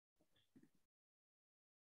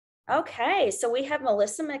Okay, so we have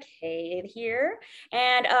Melissa McKay here.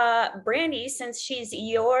 And Brandy, since she's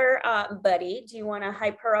your buddy, do you want to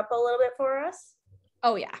hype her up a little bit for us?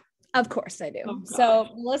 Oh yeah, of course I do. Oh, So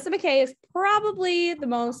gosh. Melissa McKay is probably the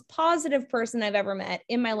most positive person I've ever met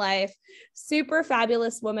in my life. Super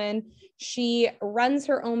fabulous woman. She runs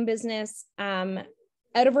her own business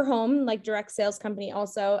out of her home, like direct sales company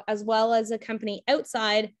also, as well as a company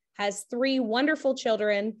outside, has three wonderful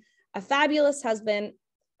children, a fabulous husband.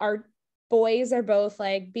 Our boys are both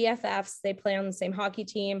like BFFs. They play on the same hockey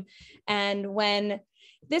team. And when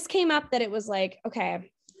this came up that it was like,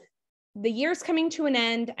 okay, the year's coming to an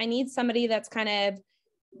end. I need somebody that's kind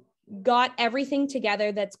of got everything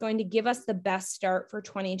together that's going to give us the best start for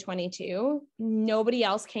 2022. Nobody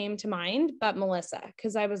else came to mind but Melissa,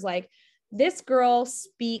 because I was like, this girl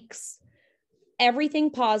speaks everything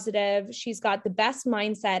positive. She's got the best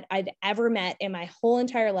mindset I'd ever met in my whole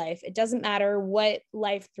entire life. It doesn't matter what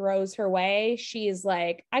life throws her way. She's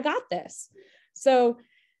like, I got this. So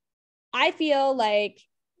I feel like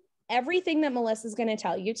everything that Melissa's going to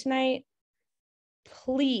tell you tonight,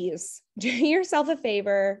 please do yourself a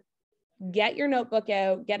favor, get your notebook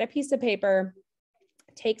out, get a piece of paper,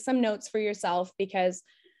 take some notes for yourself, because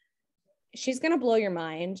she's going to blow your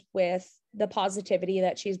mind with the positivity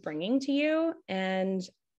that she's bringing to you. And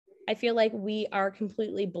I feel like we are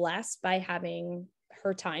completely blessed by having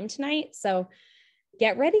her time tonight. So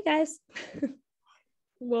get ready, guys.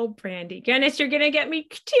 Well, Brandy, goodness, you're going to get me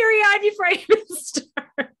teary-eyed before I even start.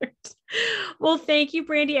 Well, thank you,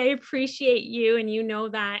 Brandy. I appreciate you. And you know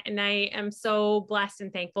that. And I am so blessed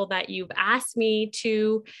and thankful that you've asked me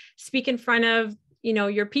to speak in front of,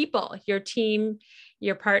 your people, your team,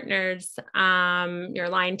 your partners, your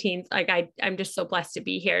line teams. Like I'm just so blessed to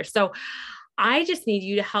be here. So I just need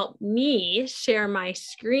you to help me share my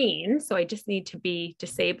screen. So I just need to be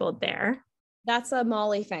disabled there. That's a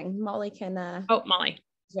Molly thing. Molly can, oh, Molly.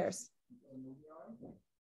 Yours.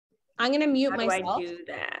 I'm going to mute How do myself I do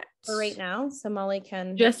that? for right now. So Molly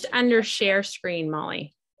can just under share screen,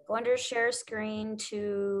 Molly. Go under share screen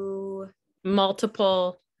to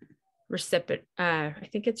multiple recipient. I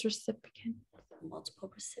think it's recipient.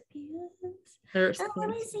 Multiple recipients. Let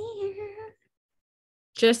me see here.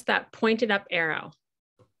 Just that pointed up arrow.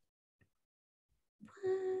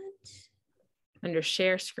 What? Under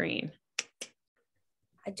share screen.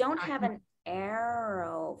 I don't have an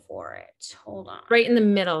arrow for it. Hold on. Right in the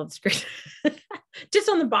middle of the screen. Just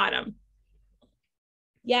on the bottom.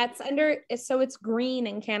 Yeah, it's under, so it's green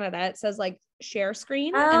in Canada. It says like share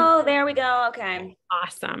screen. Oh, there we go. Okay.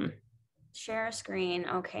 Awesome. Share screen.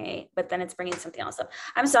 Okay. But then it's bringing something else up.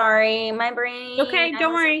 I'm sorry. My brain. Okay.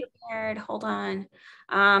 Don't worry. Prepared. Hold on.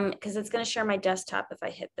 Because it's going to share my desktop if I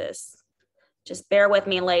hit this. Just bear with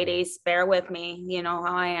me, ladies. Bear with me. You know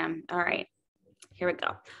how I am. All right. Here we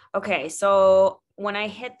go. Okay. So when I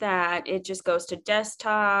hit that, it just goes to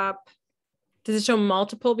desktop. Does it show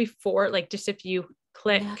multiple before? Like just if you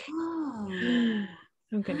click. No.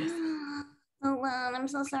 Oh goodness. Hold on. I'm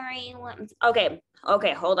so sorry. Okay.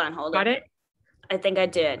 Hold on. Got it? I think I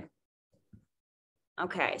did.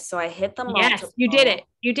 Okay. So I hit the multiple. Yes, you did it.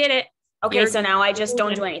 You did it. Okay. So now I just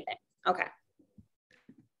don't do anything. Okay.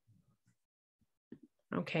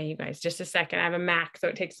 Okay, you guys, just a second. I have a Mac, so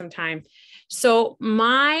it takes some time. So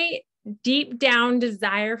my deep down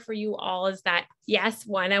desire for you all is that, yes,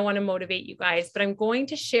 one, I want to motivate you guys, but I'm going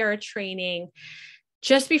to share a training.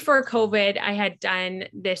 Just before COVID, I had done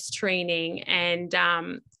this training, and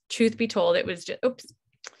truth be told, it was just,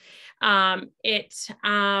 it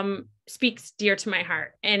speaks dear to my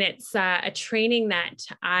heart. And it's a training that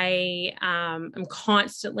I am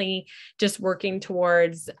constantly just working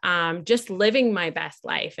towards, just living my best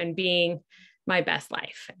life and being my best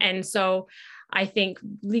life. And so I think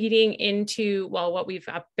leading into, what we've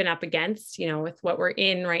been up against, with what we're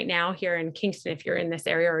in right now here in Kingston, if you're in this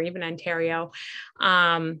area, or even Ontario,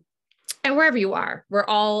 and wherever you are, we're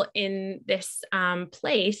all in this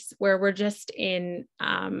place where we're just in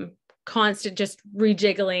constant, just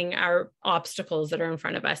rejiggling our obstacles that are in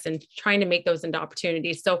front of us and trying to make those into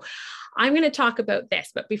opportunities. So I'm going to talk about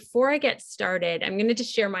this, but before I get started, I'm going to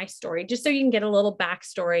just share my story, just so you can get a little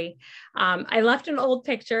backstory. I left an old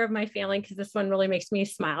picture of my family because this one really makes me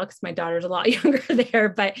smile because my daughter's a lot younger there,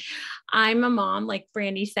 but I'm a mom, like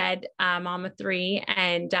Brandy said, mom of three,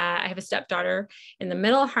 and I have a stepdaughter in the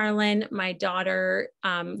middle of Harlan. My daughter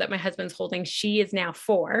that my husband's holding, she is now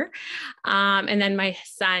 4. And then my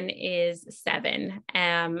son is 7.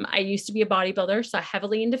 I used to be a bodybuilder, so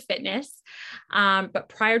heavily into fitness. But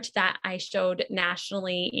prior to that, I showed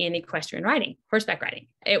nationally in equestrian riding, horseback riding.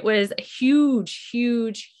 It was a huge,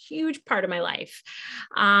 huge, huge part of my life.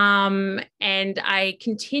 And I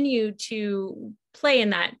continue to play in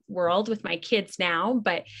that world with my kids now,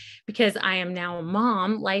 but because I am now a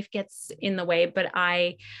mom, life gets in the way, but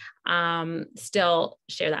I still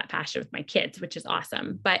share that passion with my kids, which is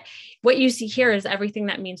awesome. But what you see here is everything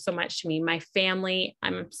that means so much to me. My family,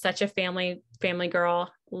 I'm such a family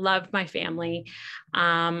girl, love my family.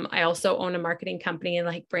 I also own a marketing company,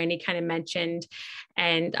 like Brandy kind of mentioned,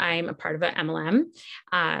 and I'm a part of an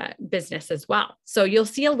MLM business as well. So you'll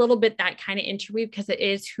see a little bit that kind of interweave because it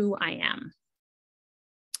is who I am.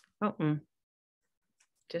 Oh,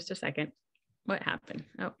 just a second. What happened?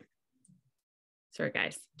 Oh, sorry,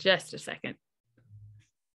 guys. Just a second.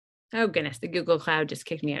 Oh, goodness. The Google Cloud just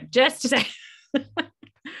kicked me out. Just a second.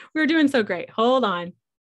 We were doing so great. Hold on.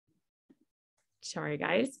 Sorry,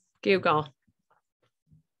 guys. Google.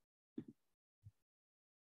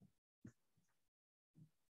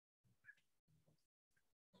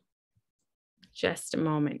 Just a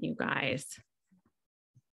moment, you guys.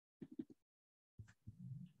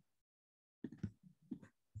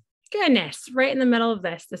 Goodness, right in the middle of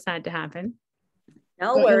this had to happen.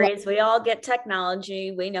 No worries. We all get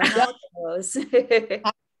technology. We know how it goes.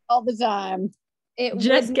 All the time. It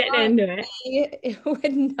just getting into it. It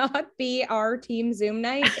would not be our team Zoom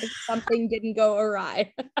night if something didn't go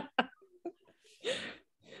awry.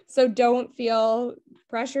 So don't feel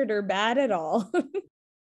pressured or bad at all.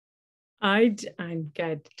 I'm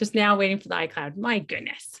good. Just now waiting for the iCloud. My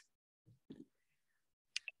goodness.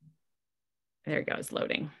 There it goes,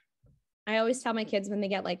 loading. I always tell my kids when they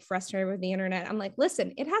get like frustrated with the internet, I'm like,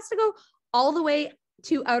 listen, it has to go all the way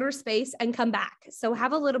to outer space and come back. So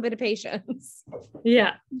have a little bit of patience.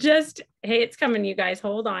 Yeah, just, hey, it's coming, you guys.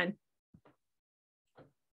 Hold on.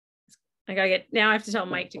 Now I have to tell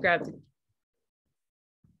Mike to grab the.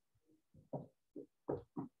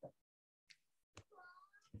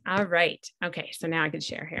 All right. Okay. So now I can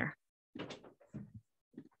share here.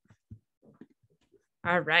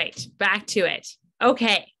 All right. Back to it.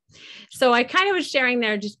 Okay. So I kind of was sharing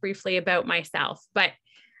there just briefly about myself, but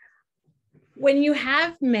when you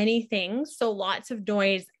have many things, so lots of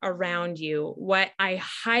noise around you, what I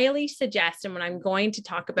highly suggest and what I'm going to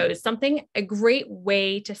talk about is a great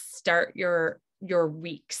way to start your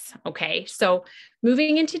weeks. Okay. So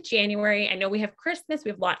moving into January, I know we have Christmas,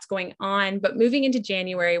 we have lots going on, but moving into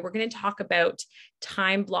January, we're going to talk about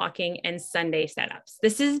time blocking and Sunday setups.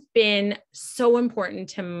 This has been so important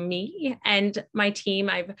to me and my team.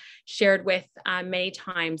 I've shared with many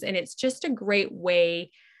times, and it's just a great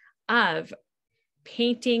way of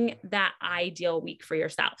painting that ideal week for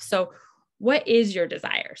yourself. So what is your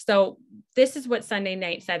desire? So this is what Sunday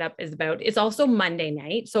night setup is about. It's also Monday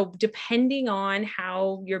night. So depending on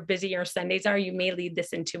how your busy your Sundays are, you may lead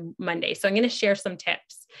this into Monday. So I'm going to share some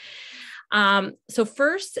tips. So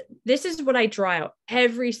first, this is what I draw out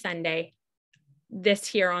every Sunday, this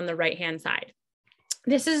here on the right-hand side.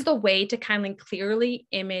 This is the way to kind of clearly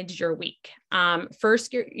image your week.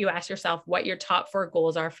 First, you ask yourself what your top 4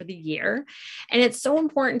 goals are for the year. And it's so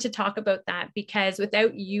important to talk about that because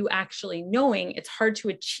without you actually knowing, it's hard to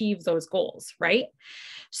achieve those goals, right?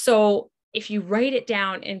 So if you write it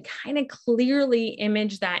down and kind of clearly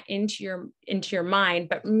image that into your mind,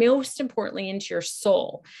 but most importantly, into your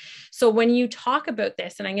soul. So when you talk about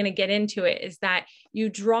this, and I'm going to get into it, is that you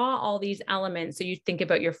draw all these elements. So you think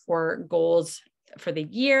about your 4 goals for the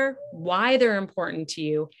year, why they're important to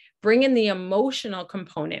you, bring in the emotional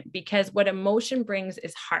component, because what emotion brings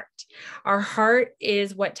is heart. Our heart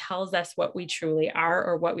is what tells us what we truly are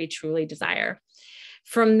or what we truly desire.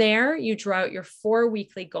 From there, you draw out your 4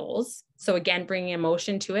 weekly goals. So again, bringing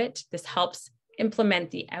emotion to it, this helps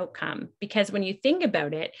implement the outcome, because when you think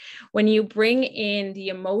about it, when you bring in the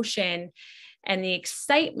emotion and the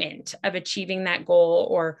excitement of achieving that goal,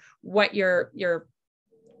 or what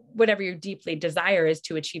whatever your deeply desire is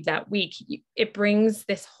to achieve that week, it brings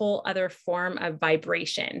this whole other form of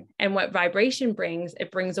vibration. And what vibration brings,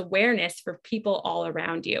 it brings awareness for people all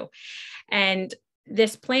around you. And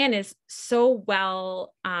this plan is so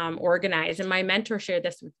well organized. And my mentor shared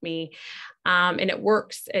this with me, and it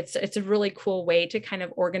works. It's a really cool way to kind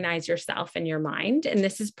of organize yourself and your mind. And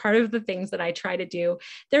this is part of the things that I try to do.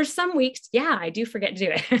 There's some weeks, I do forget to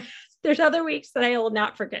do it. There's other weeks that I will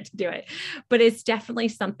not forget to do it, but it's definitely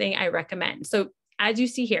something I recommend. So as you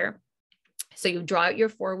see here, so you draw out your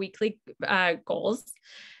 4 weekly goals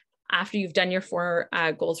after you've done your 4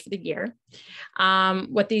 goals for the year.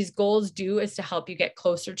 What these goals do is to help you get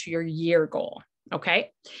closer to your year goal.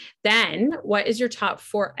 Okay. Then what is your top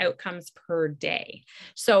 4 outcomes per day?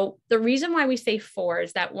 So the reason why we say 4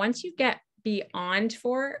 is that once you get beyond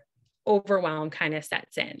 4, overwhelm kind of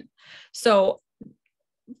sets in. So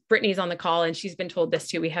Brittany's on the call and she's been told this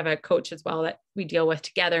too. We have a coach as well that we deal with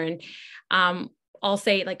together. And I'll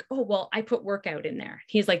say like, oh, well, I put workout in there.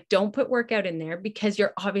 He's like, don't put workout in there because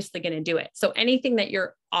you're obviously going to do it. So anything that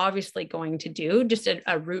you're obviously going to do, just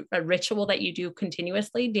a ritual that you do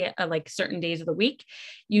continuously, like certain days of the week,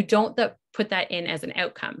 you don't put that in as an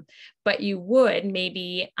outcome, but you would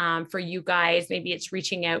maybe for you guys, maybe it's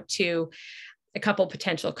reaching out to a couple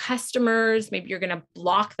potential customers. Maybe you're going to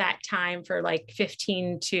block that time for like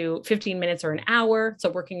 15 minutes or an hour. So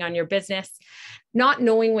working on your business, not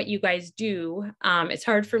knowing what you guys do. It's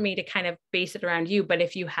hard for me to kind of base it around you, but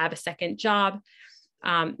if you have a second job,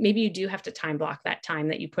 maybe you do have to time block that time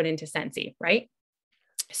that you put into Scentsy, right?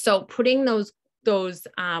 So putting those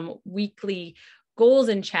weekly goals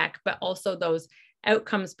in check, but also those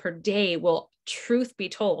outcomes per day will, truth be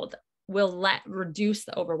told, will reduce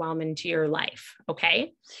the overwhelm into your life.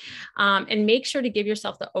 Okay. And make sure to give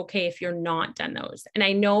yourself the okay if you're not done those. And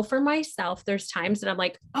I know for myself, there's times that I'm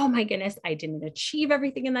like, oh my goodness, I didn't achieve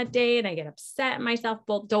everything in that day. And I get upset at myself.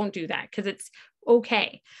 Well, don't do that because it's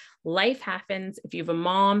okay. Life happens. If you have a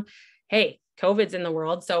mom, hey, COVID's in the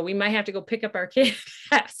world. So we might have to go pick up our kid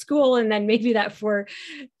at school. And then maybe that 4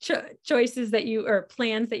 choices that you, or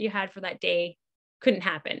plans that you had for that day couldn't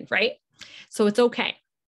happen. Right. So it's okay.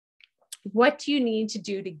 What do you need to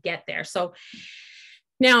do to get there? So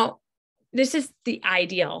now this is the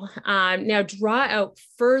ideal. Now draw out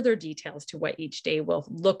further details to what each day will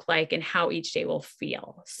look like and how each day will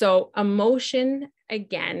feel. So emotion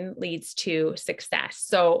again leads to success.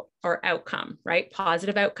 So, or outcome, right?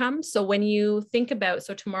 Positive outcome. So when you think about,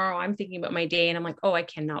 so tomorrow I'm thinking about my day and I'm like, oh, I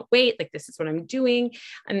cannot wait. Like this is what I'm doing.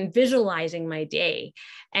 I'm visualizing my day.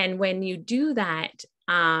 And when you do that,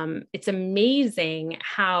 it's amazing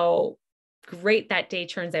how great that day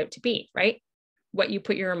turns out to be, right? What you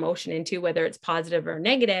put your emotion into, whether it's positive or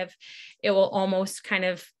negative, it will almost kind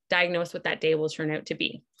of diagnose what that day will turn out to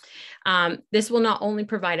be. This will not only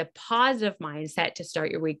provide a positive mindset to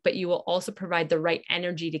start your week, but you will also provide the right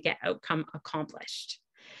energy to get outcome accomplished.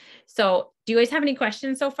 So do you guys have any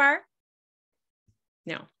questions so far?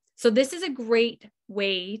 No. So this is a great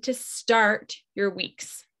way to start your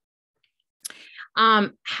weeks.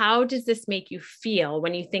 How does this make you feel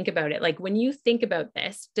when you think about it? Like when you think about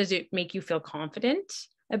this, does it make you feel confident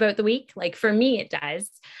about the week? Like for me, it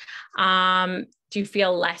does. Do you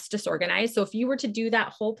feel less disorganized? So if you were to do that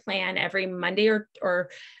whole plan every Monday or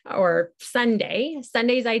Sunday,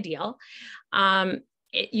 Sunday's ideal.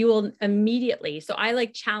 You will immediately, so I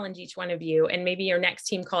like challenge each one of you, and maybe your next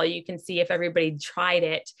team call, you can see if everybody tried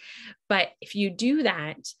it. But if you do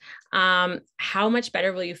that, how much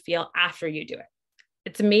better will you feel after you do it?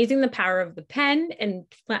 It's amazing the power of the pen and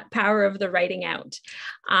power of the writing out.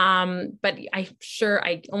 But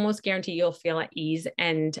I almost guarantee you'll feel at ease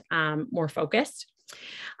and more focused.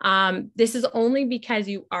 This is only because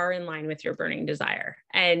you are in line with your burning desire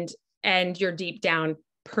and your deep down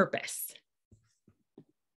purpose.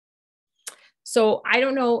 So I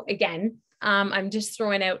don't know, again, I'm just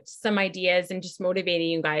throwing out some ideas and just motivating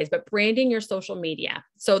you guys, but branding your social media.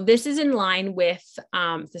 So this is in line with,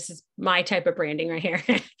 this is my type of branding right here,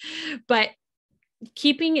 but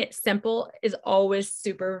keeping it simple is always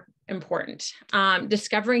super important.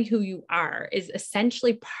 Discovering who you are is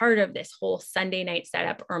essentially part of this whole Sunday night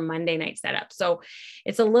setup or Monday night setup. So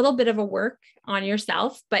it's a little bit of a work on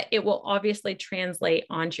yourself, but it will obviously translate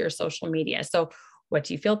onto your social media. So what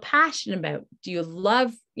do you feel passionate about? Do you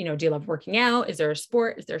love working out? Is there a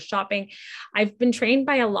sport? Is there shopping? I've been trained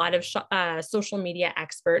by a lot of social media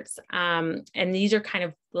experts. And these are kind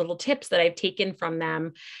of little tips that I've taken from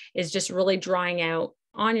them, is just really drawing out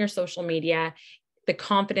on your social media the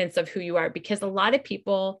confidence of who you are, because a lot of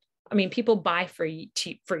people buy for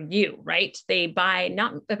you, right? They buy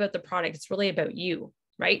not about the product. It's really about you,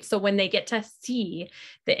 right? So when they get to see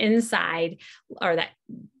the inside or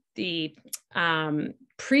the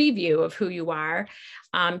preview of who you are,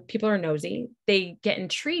 people are nosy, they get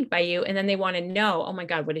intrigued by you, and then they want to know, oh my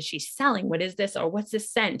God, what is she selling? What is this? Or what's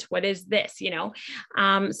this scent? What is this?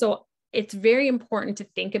 So it's very important to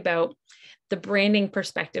think about the branding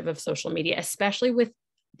perspective of social media, especially with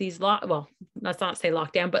these let's not say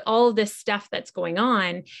lockdown, but all of this stuff that's going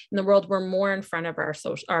on in the world. We're more in front of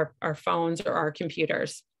our phones or our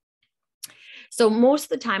computers. So most of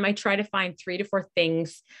the time I try to find 3 to 4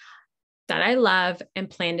 things that I love and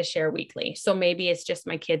plan to share weekly. So maybe it's just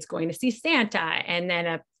my kids going to see Santa, and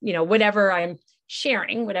then whatever I'm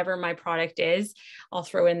sharing whatever my product is, I'll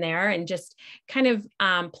throw in there, and just kind of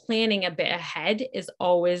planning a bit ahead is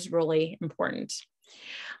always really important.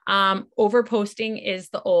 Over posting is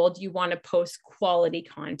the old, you want to post quality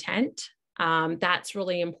content. That's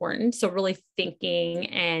really important. So really thinking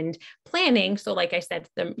and planning. So like I said,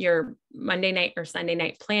 your Monday night or Sunday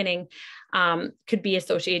night planning could be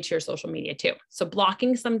associated to your social media too. So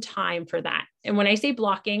blocking some time for that. And when I say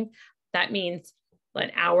blocking, that means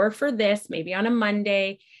an hour for this, maybe on a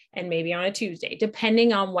Monday and maybe on a Tuesday,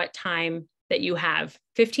 depending on what time that you have.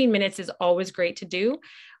 15 minutes is always great to do.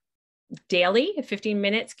 Daily, 15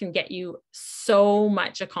 minutes can get you so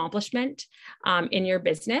much accomplishment in your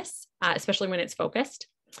business, especially when it's focused.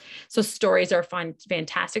 So stories are fun,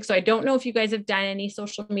 fantastic. So I don't know if you guys have done any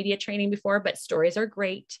social media training before, but stories are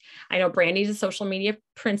great. I know Brandy's a social media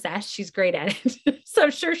princess. She's great at it. So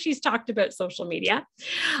I'm sure she's talked about social media.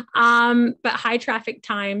 But high traffic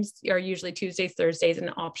times are usually Tuesdays, Thursdays,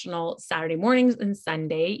 and optional Saturday mornings and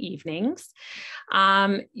Sunday evenings.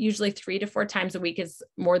 Usually 3 to 4 times a week is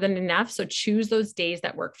more than enough. So choose those days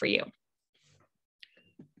that work for you.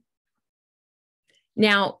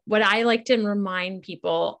 Now, what I like to remind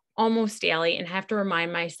people almost daily, and have to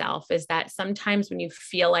remind myself, is that sometimes when you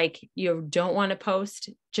feel like you don't want to post,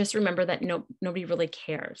 just remember that nobody really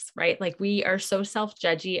cares, right? Like we are so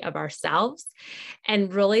self-judgy of ourselves,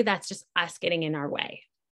 and really that's just us getting in our way,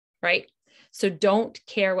 right? So don't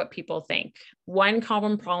care what people think. One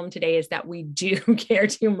common problem today is that we do care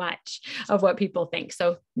too much of what people think.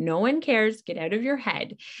 So no one cares. Get out of your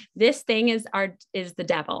head. This thing is the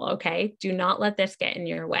devil. Okay. Do not let this get in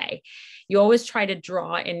your way. You always try to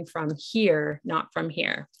draw in from here, not from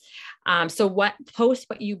here. So post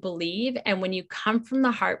what you believe. And when you come from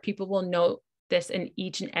the heart, people will know this in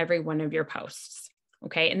each and every one of your posts.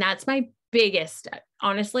 Okay. And that's my biggest,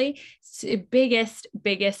 honestly,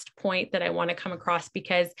 biggest point that I want to come across,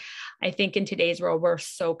 because I think in today's world, we're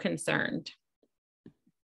so concerned.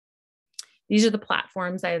 These are the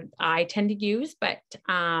platforms I tend to use, but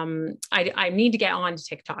I need to get on to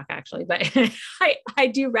TikTok actually, but I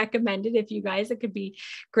do recommend it if you guys, it could be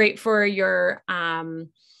great for your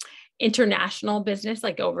international business,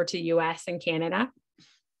 like over to US and Canada.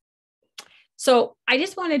 So I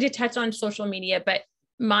just wanted to touch on social media, but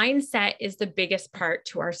mindset is the biggest part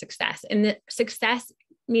to our success. And the success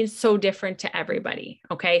means so different to everybody.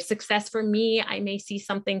 Okay. Success for me, I may see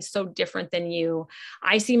something so different than you.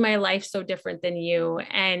 I see my life so different than you.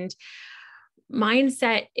 And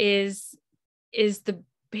mindset is the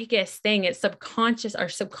biggest thing. It's subconscious. Our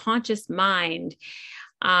subconscious mind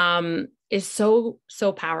is so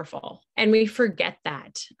powerful. And we forget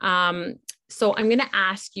that. So I'm going to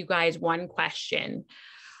ask you guys one question.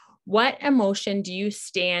 What emotion do you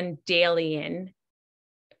stand daily in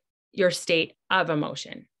your state of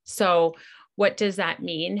emotion? So what does that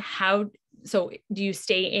mean? So do you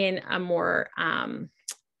stay in a more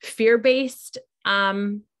fear-based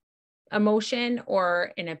emotion,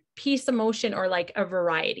 or in a peace emotion, or like a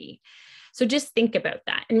variety? So just think about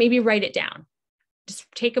that and maybe write it down. Just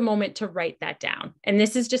take a moment to write that down. And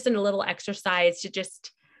this is just a little exercise to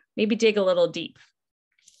just maybe dig a little deep.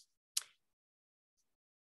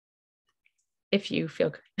 If you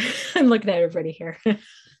feel good. I'm looking at everybody here.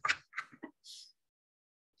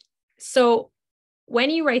 So when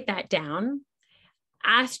you write that down,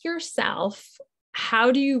 ask yourself,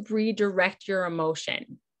 how do you redirect your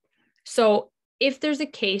emotion? So if there's a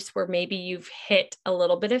case where maybe you've hit a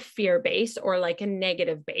little bit of fear base or like a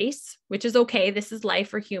negative base, which is okay, this is life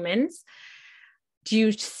for humans, do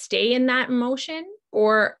you stay in that emotion,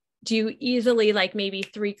 or do you easily, like maybe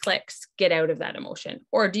 3 clicks, get out of that emotion?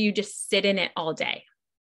 Or do you just sit in it all day?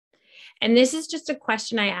 And this is just a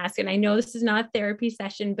question I ask. And I know this is not a therapy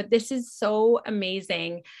session, but this is so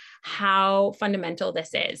amazing how fundamental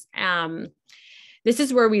this is. This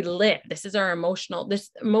is where we live. This is our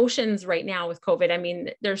emotions right now with COVID. I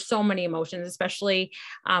mean, there's so many emotions, especially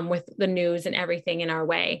with the news and everything in our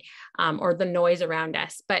way, or the noise around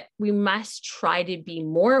us. But we must try to be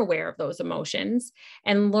more aware of those emotions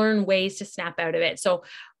and learn ways to snap out of it. So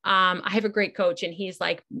I have a great coach, and he's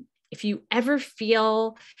like, if you ever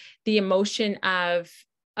feel the emotion of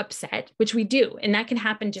upset, which we do, and that can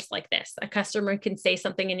happen just like this. A customer can say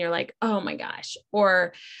something and you're like, oh my gosh,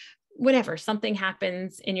 or whatever, something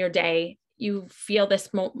happens in your day, you feel this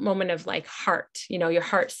moment of like heart, your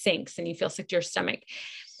heart sinks and you feel sick to your stomach.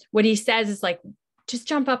 What he says is like, just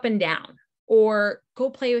jump up and down, or go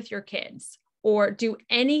play with your kids, or do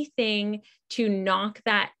anything to knock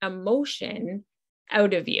that emotion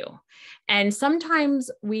out of you. And sometimes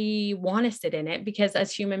we want to sit in it because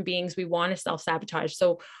as human beings, we want to self-sabotage.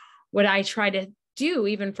 So what I try to do,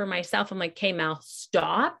 even for myself, I'm like, okay, Mel,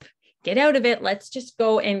 stop, get out of it. Let's just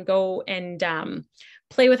go and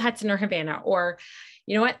play with Hudson or Havana, or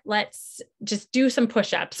you know what, let's just do some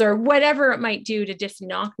push-ups or whatever it might do to just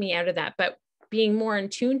knock me out of that. But being more in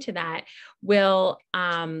tune to that will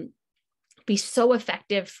be so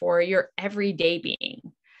effective for your everyday being.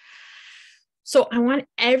 So I want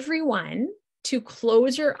everyone to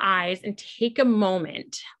close your eyes and take a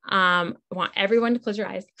moment. I want everyone to close your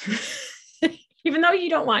eyes, even though you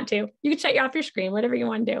don't want to. You can shut off your screen, whatever you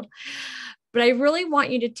want to do. But I really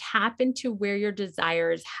want you to tap into where your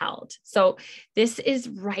desire is held. So this is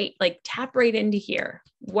right, like tap right into here.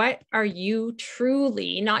 What are you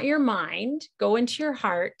truly, not your mind, go into your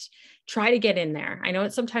heart, try to get in there. I know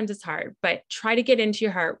sometimes it's hard, but try to get into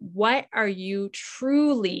your heart. What are you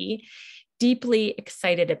truly, deeply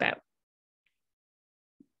excited about?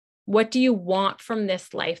 What do you want from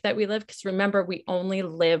this life that we live? Because remember, we only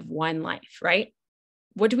live one life, right?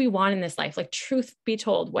 What do we want in this life? Like, truth be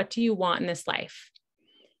told, what do you want in this life?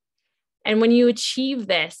 And when you achieve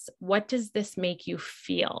this, what does this make you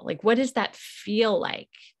feel? Like, what does that feel like?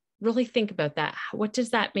 Really think about that. What does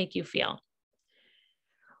that make you feel?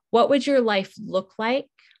 What would your life look like?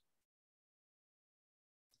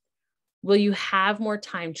 Will you have more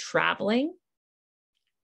time traveling?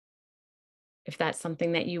 If that's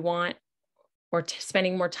something that you want, or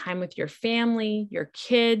spending more time with your family, your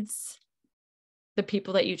kids, the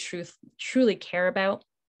people that you truly care about.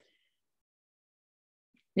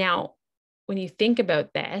 Now, when you think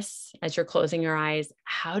about this, as you're closing your eyes,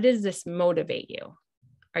 how does this motivate you?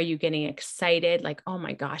 Are you getting excited? Like, oh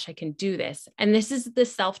my gosh, I can do this. And this is the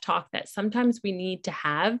self-talk that sometimes we need to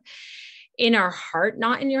have in our heart,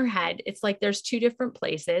 not in your head. It's like there's two different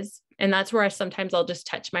places. And that's where sometimes I'll just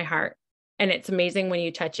touch my heart. And it's amazing when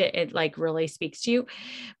you touch it, it like really speaks to you.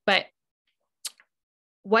 But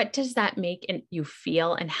what does that make you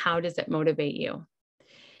feel, and how does it motivate you?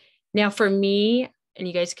 Now, for me, and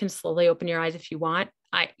you guys can slowly open your eyes if you want.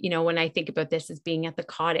 When I think about this as being at the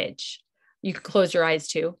cottage, you can close your eyes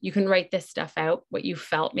too. You can write this stuff out, what you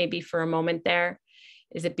felt maybe for a moment there.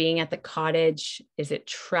 Is it being at the cottage? Is it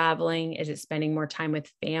traveling? Is it spending more time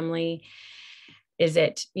with family? Is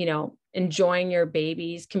it, enjoying your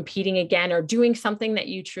babies, competing again, or doing something that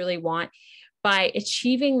you truly want? By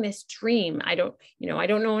achieving this dream, I don't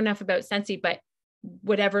know enough about Sensi, but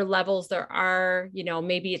whatever levels there are,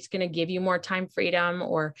 maybe it's going to give you more time freedom,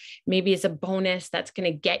 or maybe it's a bonus that's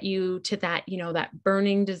going to get you to that, that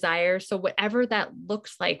burning desire. So whatever that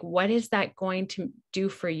looks like, what is that going to do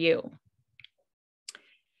for you?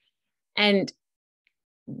 And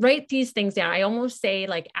write these things down. I almost say,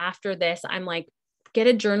 like, after this, I'm like, get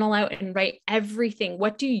a journal out and write everything.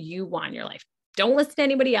 What do you want in your life? Don't listen to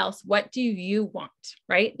anybody else. What do you want,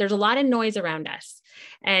 right? There's a lot of noise around us,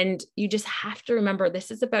 and you just have to remember, this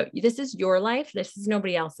is your life. This is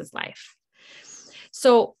nobody else's life.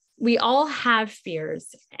 So we all have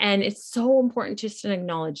fears, and it's so important just to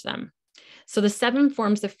acknowledge them. So the 7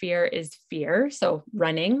 forms of fear is fear. So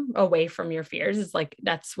running away from your fears is like,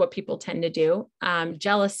 that's what people tend to do.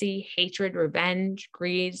 Jealousy, hatred, revenge,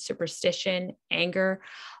 greed, superstition, anger,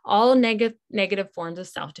 all negative forms of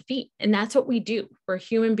self-defeat. And that's what we do. We're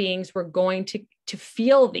human beings. We're going to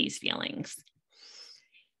feel these feelings.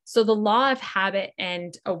 So the law of habit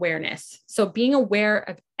and awareness. So being aware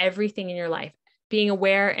of everything in your life, being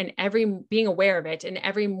aware of it, and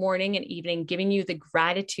every morning and evening, giving you the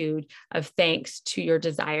gratitude of thanks to your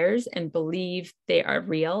desires and believe they are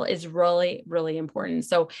real is really, really important.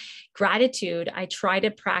 So gratitude, I try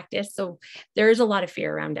to practice. So there's a lot of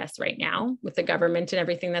fear around us right now with the government and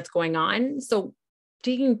everything that's going on. So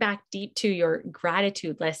digging back deep to your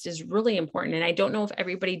gratitude list is really important. And I don't know if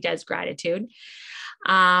everybody does gratitude,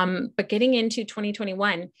 but getting into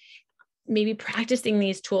 2021, maybe practicing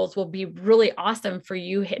these tools will be really awesome for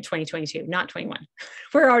you. Hit 2022, not 21.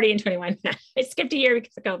 We're already in 21. I skipped a year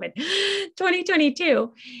because of COVID.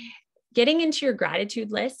 2022, getting into your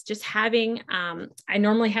gratitude list, just having, I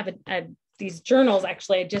normally have these journals.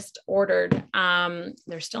 Actually, I just ordered,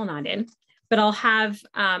 they're still not in, but I'll have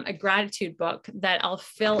a gratitude book that I'll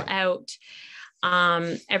fill out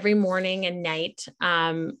every morning and night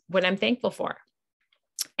what I'm thankful for.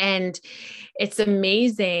 And it's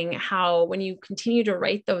amazing how when you continue to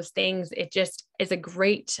write those things, it just is a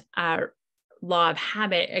great law of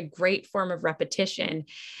habit, a great form of repetition.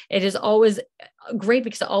 It is always great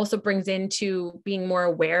because it also brings into being more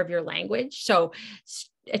aware of your language. So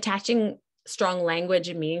attaching strong language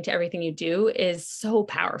and meaning to everything you do is so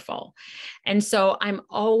powerful. And so I'm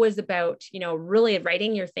always about, really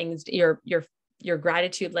writing your things, your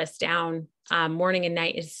gratitude list down morning and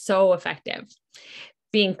night is so effective.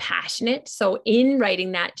 being passionate. So in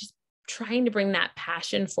writing that, just trying to bring that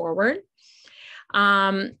passion forward.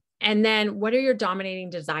 And then what are your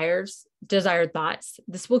dominating desired thoughts?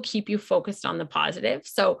 This will keep you focused on the positive.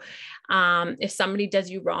 So if somebody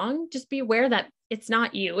does you wrong, just be aware that it's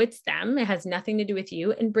not you, it's them. It has nothing to do with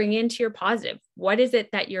you, and bring into your positive. What is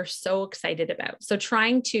it that you're so excited about? So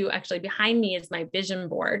trying to actually, behind me is my vision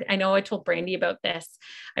board. I know I told Brandy about this.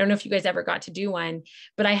 I don't know if you guys ever got to do one,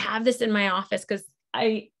 but I have this in my office because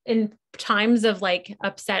in times of like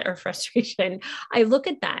upset or frustration, I look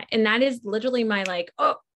at that, and that is literally my like,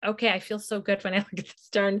 oh, okay, I feel so good when I look at this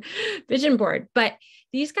darn vision board. But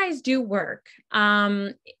these guys do work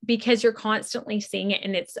because you're constantly seeing it,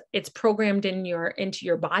 and it's programmed into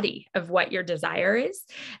your body of what your desire is,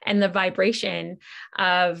 and the vibration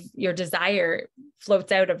of your desire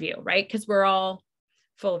floats out of you, right? Because we're all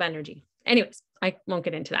full of energy. Anyways, I won't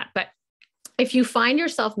get into that. But if you find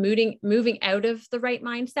yourself moving out of the right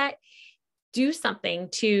mindset, do something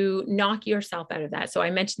to knock yourself out of that. So I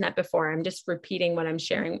mentioned that before. I'm just repeating what I'm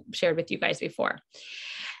shared with you guys before.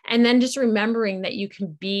 And then just remembering that you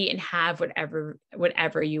can be and have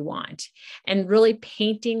whatever you want, and really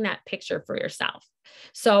painting that picture for yourself.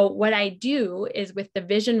 So what I do is with the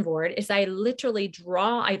vision board is I literally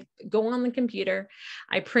I go on the computer,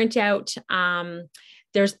 I print out,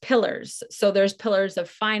 there's pillars. So there's pillars of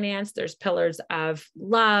finance, there's pillars of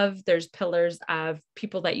love, there's pillars of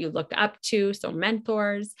people that you look up to, so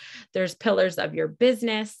mentors, there's pillars of your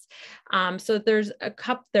business. So there's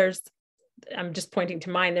I'm just pointing to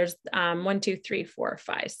mine. There's 1, 2, 3, 4,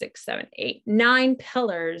 5, 6, 7, 8, 9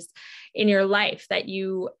 pillars in your life that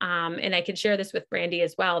you, and I can share this with Brandy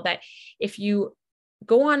as well, that if you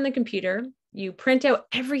go on the computer, you print out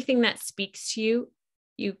everything that speaks to you,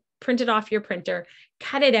 you print it off your printer,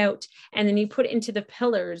 cut it out, and then you put it into the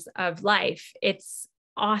pillars of life. It's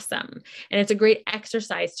awesome. And it's a great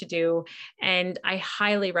exercise to do. And I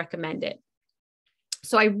highly recommend it.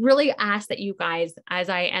 So I really ask that you guys, as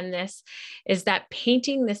I end this, is that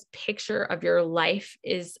painting this picture of your life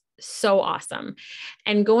is so awesome.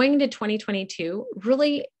 And going into 2022,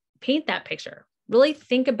 really paint that picture. Really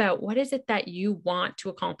think about what is it that you want to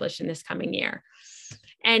accomplish in this coming year.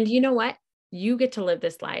 And you know what? You get to live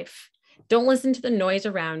this life. Don't listen to the noise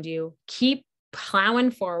around you. Keep plowing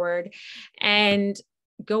forward and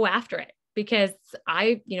go after it, because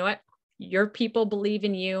you know what? Your people believe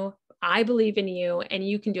in you. I believe in you, and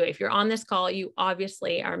you can do it. If you're on this call, you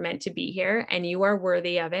obviously are meant to be here, and you are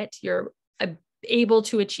worthy of it. You're able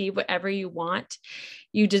to achieve whatever you want.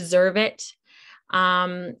 You deserve it.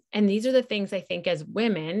 And these are the things I think as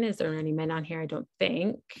women, is there any men on here? I don't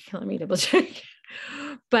think. Let me double check.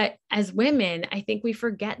 But as women, I think we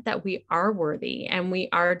forget that we are worthy and we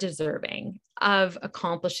are deserving of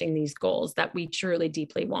accomplishing these goals that we truly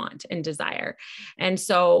deeply want and desire. And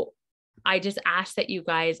so I just ask that you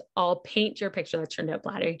guys all paint your picture. That turned out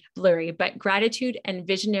blurry, but gratitude and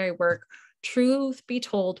visionary work, truth be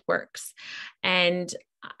told, works. And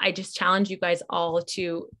I just challenge you guys all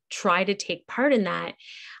to try to take part in that,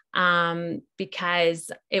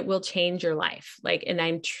 because it will change your life. Like, and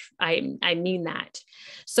I mean that.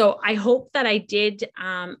 So I hope that I did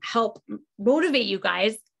help motivate you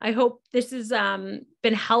guys. I hope this has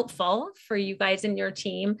been helpful for you guys and your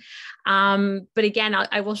team. But again,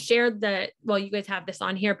 I will share you guys have this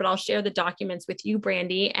on here, but I'll share the documents with you,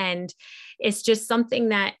 Brandy. And it's just something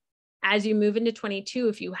that as you move into 22,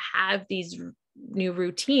 if you have these new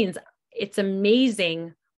routines, it's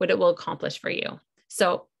amazing what it will accomplish for you.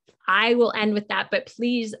 So I will end with that, but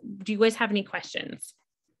please, do you guys have any questions?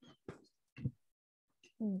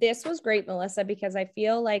 This was great, Melissa, because I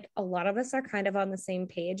feel like a lot of us are kind of on the same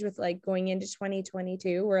page with like going into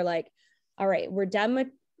 2022. We're like, all right, we're done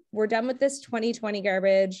with this 2020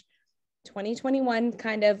 garbage. 2021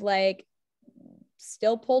 kind of like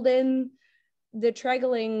still pulled in the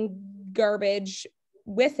triggering garbage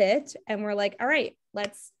with it. And we're like, all right,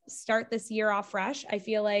 let's start this year off fresh. I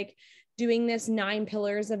feel like doing this 9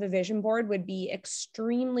 pillars of a vision board would be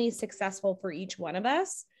extremely successful for each one of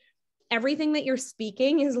us. Everything that you're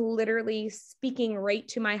speaking is literally speaking right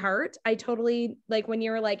to my heart. I totally, like when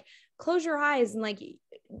you're like, close your eyes and like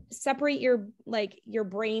separate your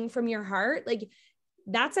brain from your heart. Like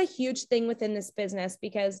that's a huge thing within this business,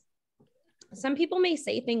 because some people may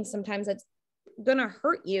say things sometimes that's going to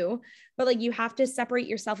hurt you, but like you have to separate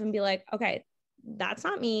yourself and be like, okay, that's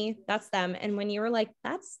not me, that's them. And when you were like,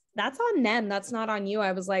 that's on them, that's not on you,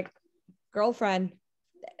 I was like, girlfriend,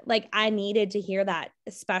 like I needed to hear that,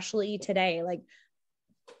 especially today. Like,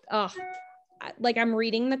 oh, like I'm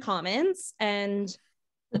reading the comments and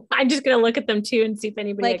I I'm just going to look at them too and see if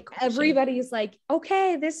anybody like everybody's like,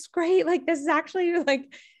 okay, this is great. Like, this is actually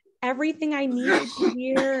like everything I needed to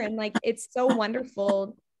hear. And like, it's so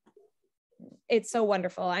wonderful. It's so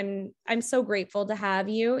wonderful. I'm so grateful to have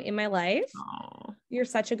you in my life. Oh, You're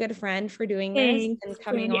such a good friend for doing thanks, this and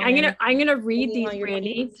coming Brandy. on. I'm gonna read taking all these, your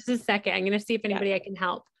Brandy. needs. Just a second. I'm gonna see if anybody I can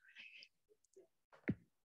help.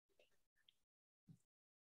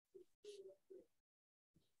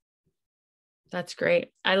 That's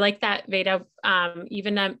great. I like that, Veda.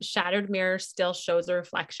 Even a shattered mirror still shows a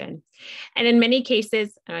reflection. And in many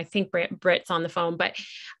cases, and I think Britt's on the phone, but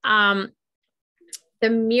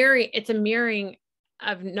it's a mirroring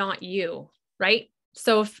of not you, right?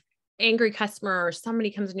 So if angry customer or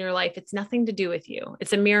somebody comes in your life, it's nothing to do with you.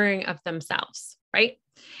 It's a mirroring of themselves, right?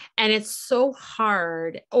 And it's so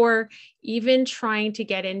hard, or even trying to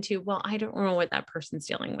get into, well, I don't know what that person's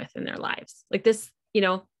dealing with in their lives. Like this,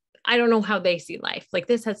 I don't know how they see life. Like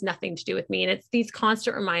this has nothing to do with me. And it's these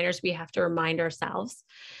constant reminders we have to remind ourselves.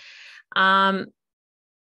 And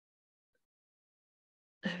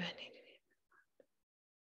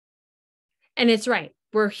it's right.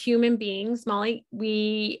 We're human beings, Molly.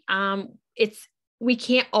 We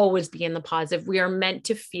can't always be in the positive. We are meant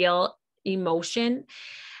to feel emotion,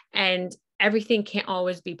 and everything can't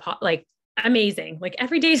always be like amazing. Like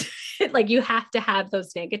every day's like you have to have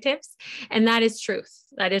those negatives. And that is truth.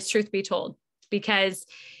 That is truth be told, because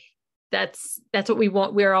that's what we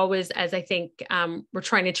want. We're always, as I think, we're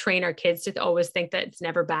trying to train our kids to always think that it's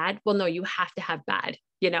never bad. Well, no, you have to have bad,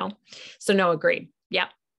 So no, agreed. Yeah.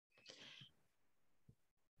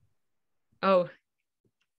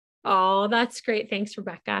 Oh, that's great. Thanks,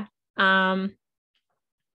 Rebecca. And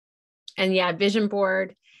yeah, vision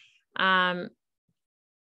board.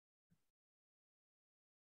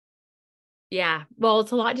 Yeah, well,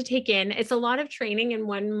 it's a lot to take in. It's a lot of training in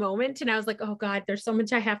one moment. And I was like, oh God, there's so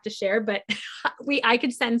much I have to share, but I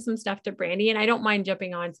could send some stuff to Brandy, and I don't mind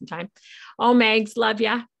jumping on sometime. Oh, Megs, love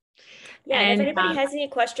ya. Yeah. And if anybody has any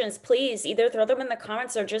questions, please either throw them in the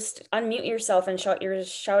comments or just unmute yourself and shout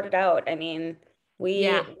it out. I mean, we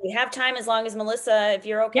have time as long as Melissa, if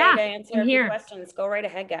you're okay to answer a few questions, go right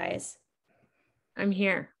ahead, guys. I'm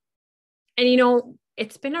here. And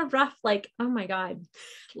it's been a rough, oh my God,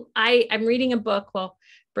 I'm reading a book. Well,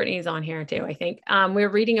 Brittany's on here too, I think. We're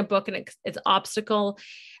reading a book, and it's obstacle.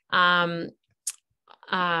 Oh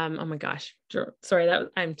my gosh, sorry,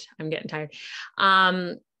 I'm getting tired.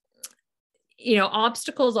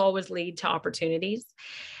 Obstacles always lead to opportunities.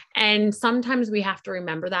 And sometimes we have to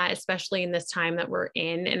remember that, especially in this time that we're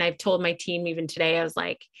in. And I've told my team even today, I was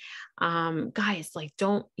like, guys,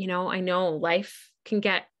 don't, I know life can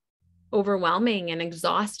get overwhelming and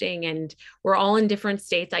exhausting, and we're all in different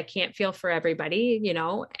states. I can't feel for everybody,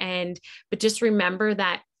 but just remember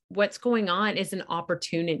that what's going on is an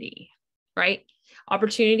opportunity, right?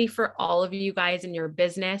 Opportunity for all of you guys in your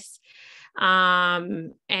business.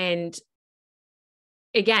 And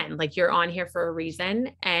again, you're on here for a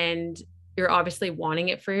reason, and you're obviously wanting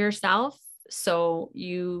it for yourself. So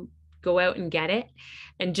you go out and get it.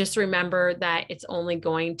 And just remember that it's only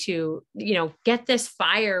going to, get this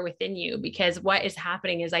fire within you, because what is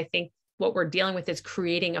happening is, I think what we're dealing with is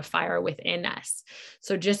creating a fire within us.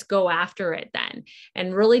 So just go after it then,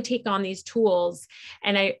 and really take on these tools.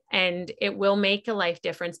 And it will make a life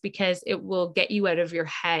difference, because it will get you out of your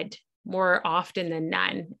head more often than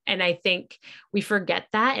none. And I think we forget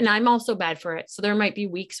that. And I'm also bad for it. So there might be a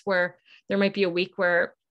week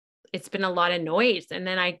where it's been a lot of noise, and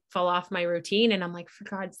then I fall off my routine, and I'm like, for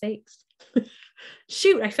God's sakes,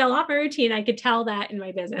 shoot, I fell off my routine. I could tell that in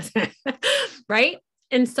my business. Right.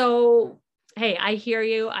 And so, hey, I hear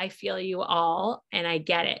you. I feel you all, and I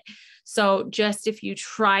get it. So just, if you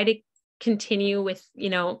try to continue with,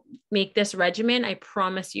 make this regimen, I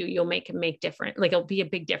promise you'll make different. It'll be a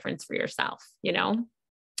big difference for yourself,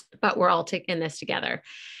 but we're all in this together.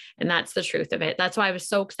 And that's the truth of it. That's why I was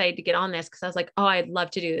so excited to get on this, because I was like, oh, I'd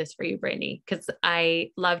love to do this for you, Brandy, because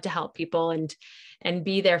I love to help people and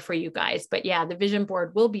be there for you guys. But yeah, the vision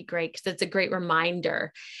board will be great, because it's a great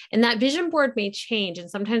reminder. And that vision board may change.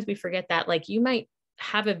 And sometimes we forget that, you might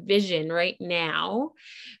have a vision right now,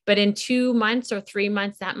 but in 2 months or 3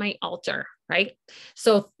 months, that might alter. Right.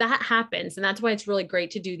 So that happens. And that's why it's really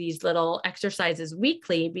great to do these little exercises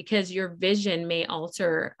weekly, because your vision may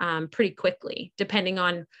alter pretty quickly, depending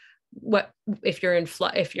on if you're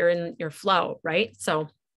in your flow. Right. So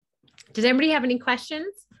does anybody have any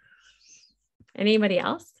questions? Anybody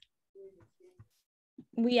else?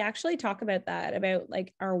 We actually talk about that, about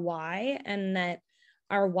our why, and that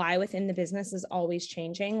our why within the business is always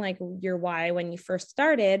changing. Your why when you first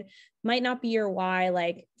started might not be your why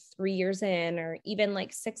like 3 years in, or even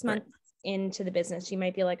like 6 months into the business. You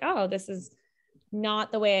might be like, oh, this is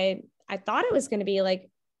not the way I thought it was going to be. Like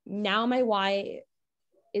now my why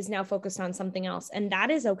is now focused on something else. And that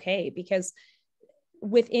is okay, because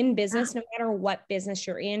within business, no matter what business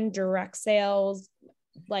you're in, direct sales,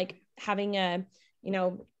 like having a, you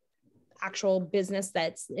know, actual business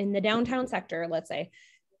that's in the downtown sector, let's say,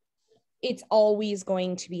 it's always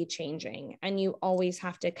going to be changing, and you always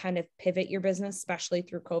have to kind of pivot your business, especially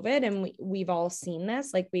through COVID. And we've all seen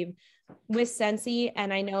this, like we've with Scentsy,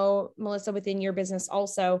 and I know Melissa, within your business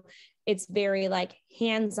also, it's very like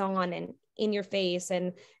hands-on and in your face,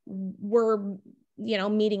 and we're, you know,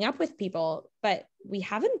 meeting up with people, but we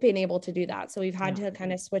haven't been able to do that. So we've had to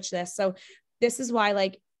kind of switch this. So this is why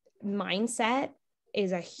like mindset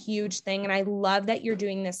is a huge thing. And I love that you're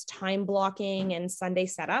doing this time blocking and Sunday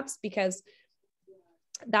setups, because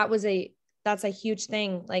that's a huge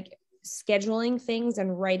thing. Like scheduling things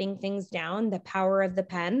and writing things down, the power of the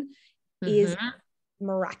pen is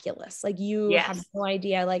miraculous. Like you have no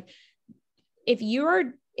idea. Like if you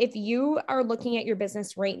are looking at your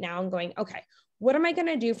business right now and going, okay, what am I going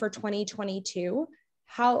to do for 2022?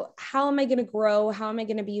 How am I going to grow? How am I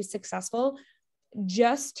going to be successful?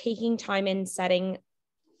 Just taking time and setting,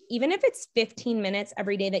 even if it's 15 minutes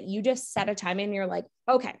every day, that you just set a time and you're like,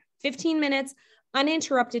 okay, 15 minutes,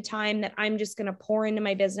 uninterrupted time that I'm just going to pour into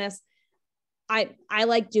my business. I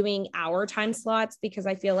like doing hour time slots, because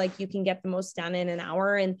I feel like you can get the most done in an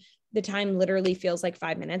hour, and the time literally feels like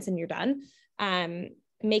 5 minutes and you're done.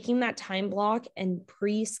 Making that time block and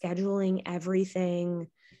pre-scheduling everything.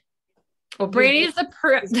 Well, Brady's the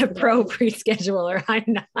pro pre-scheduler. I'm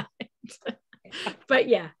not. But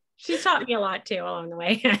yeah, she's taught me a lot too along the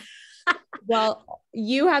way. Well,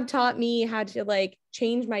 you have taught me how to like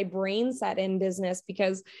change my brain set in business,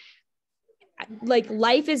 because like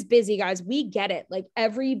life is busy, guys. We get it. Like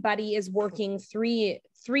everybody is working three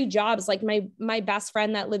jobs. Like my best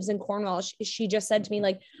friend that lives in Cornwall, she just said to me,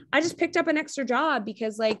 like, I just picked up an extra job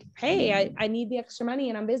because like, hey, I need the extra money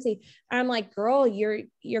and I'm busy. And I'm like, girl,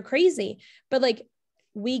 you're crazy. But like,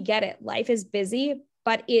 we get it. Life is busy,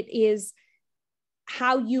 but it is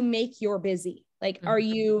how you make your busy. Like, are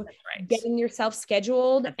you getting yourself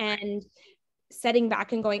scheduled and setting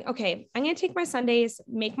back and going, okay, I'm going to take my Sundays,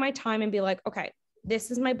 make my time, and be like, okay, this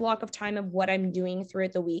is my block of time of what I'm doing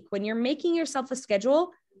throughout the week. When you're making yourself a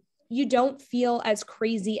schedule, you don't feel as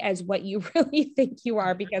crazy as what you really think you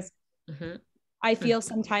are, because I feel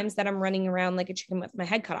sometimes that I'm running around like a chicken with my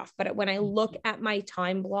head cut off. But when I look at my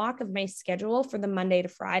time block of my schedule for the Monday to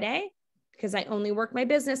Friday, because I only work my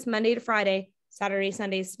business Monday to Friday, Saturday,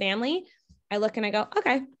 Sundays, family, I look and I go,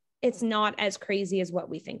 okay, it's not as crazy as what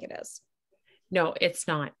we think it is. No, it's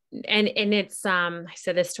not. And it's, I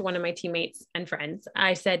said this to one of my teammates and friends.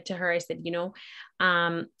 I said to her, I said, you know,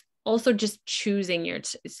 also just choosing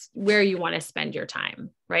where you want to spend your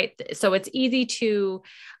time. Right. So it's easy to,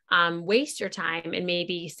 waste your time and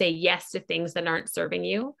maybe say yes to things that aren't serving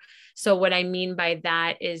you. So what I mean by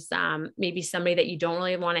that is, maybe somebody that you don't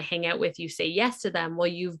really want to hang out with, you say yes to them. Well,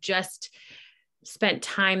 you've just spent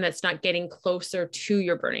time that's not getting closer to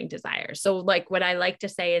your burning desire. So like what I like to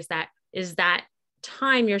say is that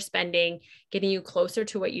time you're spending getting you closer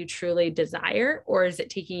to what you truly desire, or is it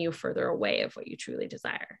taking you further away of what you truly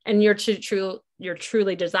desire? And your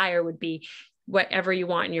truly desire would be whatever you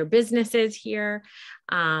want in your businesses here,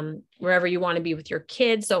 wherever you want to be with your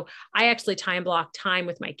kids. So I actually time block time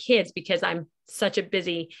with my kids, because I'm such a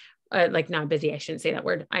busy, not busy, I shouldn't say that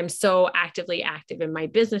word. I'm so actively active in my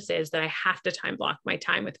businesses that I have to time block my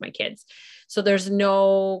time with my kids. So there's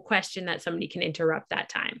no question that somebody can interrupt that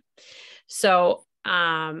time. So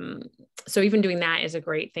even doing that is a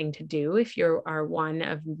great thing to do if you are one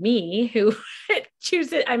of me who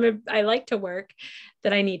chooses, I like to work,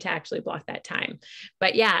 that I need to actually block that time.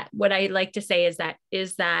 But yeah, what I like to say is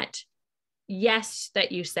that yes,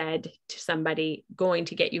 that you said to somebody going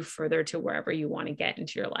to get you further to wherever you want to get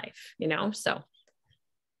into your life, you know? So,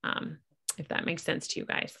 if that makes sense to you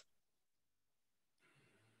guys.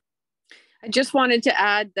 I just wanted to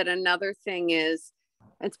add that another thing is,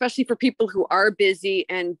 especially for people who are busy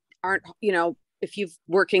and aren't, you know, if you're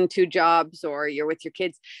working 2 jobs or you're with your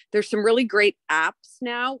kids, there's some really great apps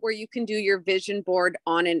now where you can do your vision board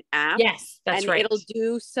on an app. Yes, that's right. It'll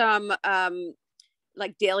do some,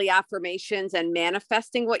 like daily affirmations and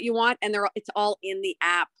manifesting what you want. And it's all in the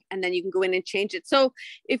app. And then you can go in and change it. So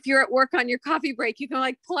if you're at work on your coffee break, you can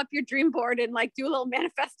like pull up your dream board and like do a little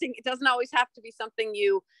manifesting. It doesn't always have to be something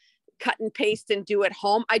you cut and paste and do at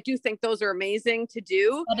home. I do think those are amazing to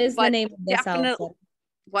do. What is the name of this?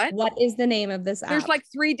 What is the name of this app? There's like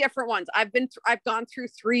 3 different ones. I've gone through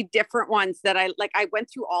 3 different ones that I went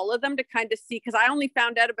through all of them to kind of see, because I only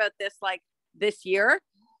found out about this like this year.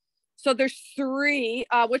 So there's 3.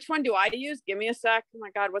 Which one do I use? Give me a sec. Oh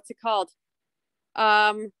my God, what's it called?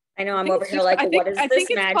 I know I'm over here like, what is this magic? I think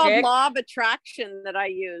it's called Law of Attraction that I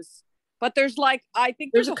use. But there's like, I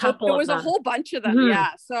think there's a couple. There was a whole bunch of them. Mm-hmm.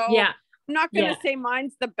 Yeah. So yeah. I'm not going to say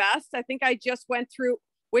mine's the best. I think I just went through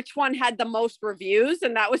which one had the most reviews,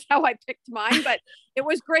 and that was how I picked mine. But it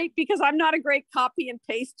was great because I'm not a great copy and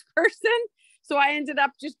paste person. So I ended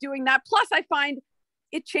up just doing that. Plus I find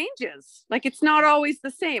it changes. Like, it's not always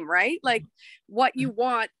the same, right? Like, what you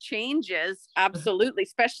want changes. Absolutely.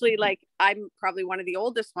 Especially like, I'm probably one of the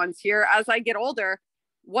oldest ones here. As I get older,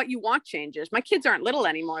 what you want changes. My kids aren't little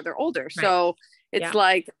anymore. They're older. Right. So it's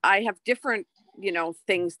like, I have different,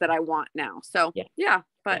 things that I want now. So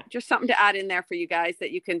but just something to add in there for you guys,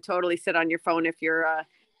 that you can totally sit on your phone if you're a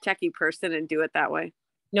techie person and do it that way.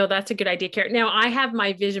 No, that's a good idea, Karen. Now I have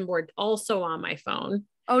my vision board also on my phone.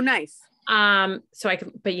 Oh, nice. So I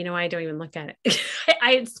can, but I don't even look at it.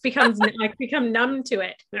 I become numb to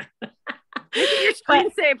it. Your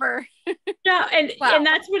screensaver. Yeah. And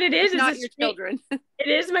that's what it is. It's not your children. It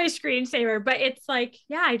is my screensaver, but it's like,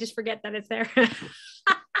 I just forget that it's there.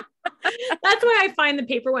 That's why I find the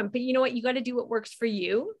paper one, but you know what? You got to do what works for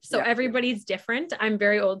you. So everybody's different. I'm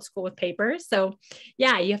very old school with paper. So you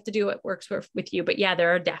have to do what works with you, but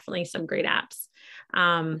there are definitely some great apps.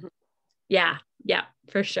 Yeah,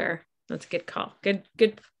 for sure. That's a good call.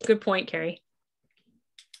 Good point, Carrie.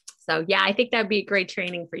 So I think that'd be a great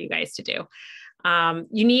training for you guys to do.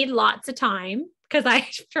 You need lots of time, because I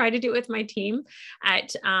try to do it with my team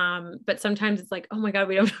but sometimes it's like, oh my God,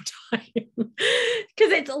 we don't have time,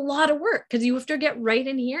 because it's a lot of work, because you have to get right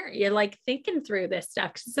in here. You're like thinking through this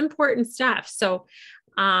stuff, because it's important stuff. So,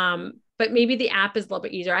 but maybe the app is a little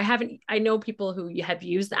bit easier. I know people who have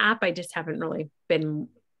used the app. I just haven't really done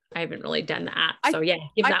the app. So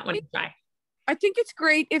give that one a try. I think it's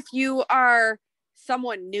great if you are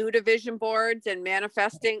someone new to vision boards and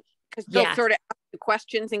manifesting, because they'll sort of ask you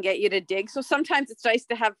questions and get you to dig. So sometimes it's nice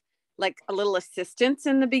to have like a little assistance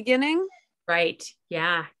in the beginning. Right.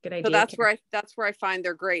 Yeah. Good idea. So that's where I find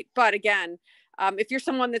they're great. But again, if you're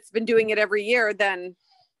someone that's been doing it every year, then,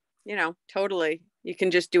 totally, you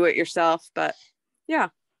can just do it yourself. But yeah.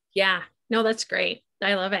 No, that's great.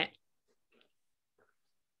 I love it.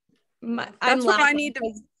 That's what I need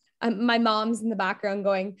to. My mom's in the background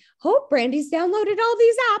going, "Oh, Brandy's downloaded all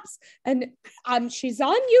these apps, and she's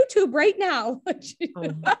on YouTube right now."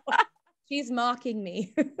 She's mocking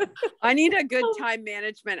me. I need a good time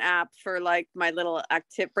management app for like my little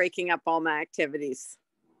breaking up all my activities,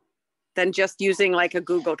 than just using like a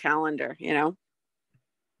Google Calendar.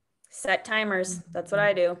 Set timers. That's what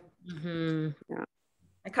I do. Mm-hmm. Yeah.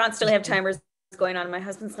 I constantly have timers going on. My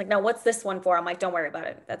husband's like, "No, what's this one for?" I'm like, "Don't worry about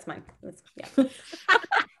it. That's mine."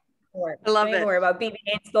 I love it. Don't worry about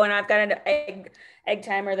BB-8's going off. I've got an egg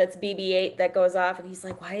timer that's BB-8 that goes off, and he's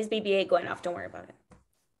like, "Why is BB-8 going off?" Don't worry about it.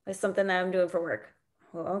 It's something that I'm doing for work.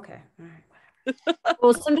 Well, okay. All right, whatever.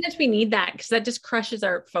 Well, sometimes we need that, because that just crushes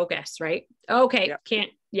our focus, right? Okay. Yep.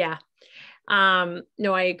 Can't. Yeah.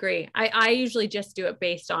 No, I agree. I usually just do it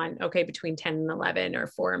based on, between 10 and 11 or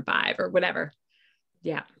 4 and 5 or whatever.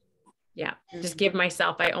 Yeah. Just give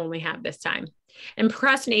myself, I only have this time. And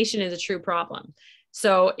procrastination is a true problem.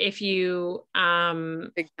 So if you,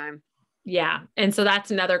 big time. Yeah. And so that's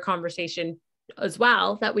another conversation as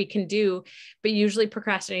well that we can do, but usually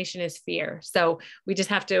procrastination is fear. So we just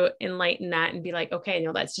have to enlighten that and be like, okay,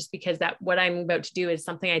 no, that's just because what I'm about to do is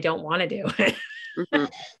something I don't want to do. Mm-hmm.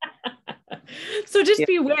 So just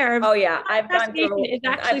be aware of. Oh yeah. I've gone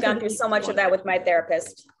through so much of that with my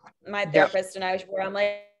therapist. And where I'm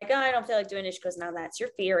like, I don't feel like doing it. She goes, "No, that's your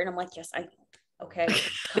fear." And I'm like, "Yes, okay."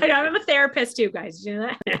 I'm a therapist too, guys. You know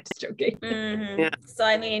that? Just joking. Mm-hmm. Yeah. So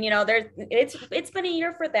I mean, it's been a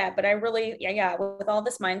year for that, but I really, with all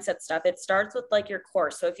this mindset stuff, it starts with like your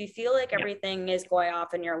core. So if you feel like everything is going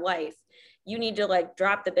off in your life, you need to like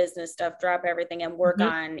drop the business stuff, drop everything, and work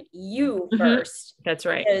on you first. That's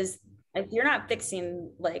right. Because if you're not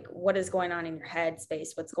fixing like what is going on in your head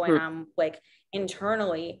space, what's going on like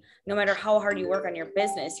internally, no matter how hard you work on your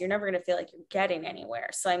business, you're never going to feel like you're getting anywhere.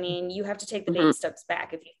 So, I mean, you have to take the baby steps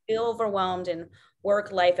back. If you feel overwhelmed in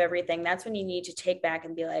work, life, everything, that's when you need to take back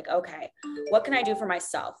and be like, okay, what can I do for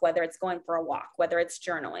myself? Whether it's going for a walk, whether it's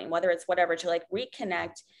journaling, whether it's whatever, to like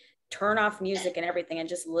reconnect, turn off music and everything and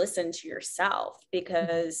just listen to yourself,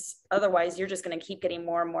 because otherwise you're just going to keep getting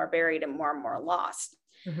more and more buried and more lost.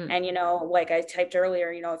 And, like I typed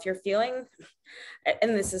earlier, if you're feeling,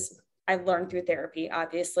 and this is I've learned through therapy,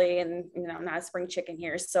 obviously, and I'm not a spring chicken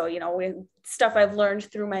here. So, stuff I've learned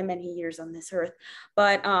through my many years on this earth,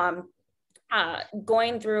 but,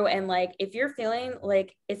 going through and like, if you're feeling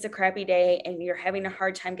like it's a crappy day and you're having a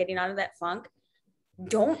hard time getting out of that funk,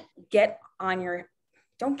 don't get on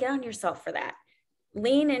yourself for that.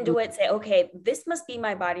 Lean into it. Say, okay, this must be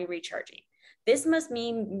my body recharging. This must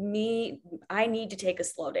mean me. I need to take a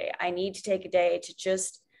slow day. I need to take a day to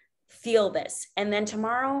just feel this. And then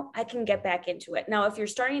tomorrow I can get back into it. Now, if you're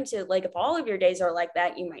starting to like, if all of your days are like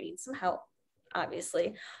that, you might need some help,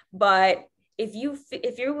 obviously. But if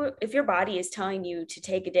your body is telling you to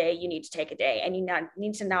take a day, you need to take a day, and you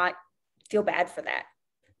need to not feel bad for that.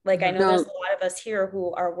 Like, I know there's a lot of us here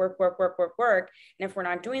who are work. And if we're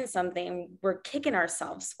not doing something, we're kicking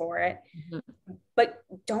ourselves for it. Mm-hmm. But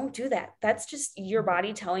don't do that. That's just your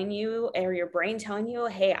body telling you, or your brain telling you,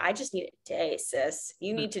 hey, I just need a day, sis.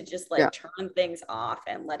 You need to just turn things off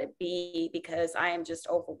and let it be, because I am just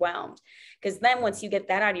overwhelmed. Because then once you get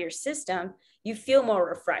that out of your system, you feel more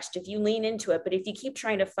refreshed if you lean into it. But if you keep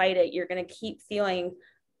trying to fight it, you're going to keep feeling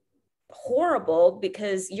horrible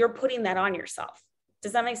because you're putting that on yourself.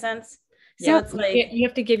 Does that make sense? So it's like, you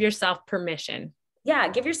have to give yourself permission. Yeah.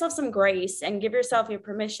 Give yourself some grace and give yourself your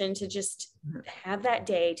permission to just have that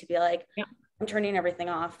day to be like, I'm turning everything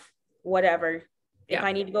off, whatever. If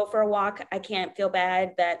I need to go for a walk, I can't feel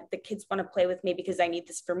bad that the kids want to play with me, because I need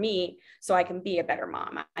this for me so I can be a better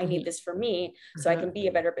mom. I need this for me so I can be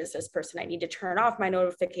a better business person. I need to turn off my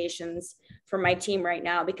notifications for my team right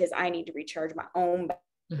now because I need to recharge my own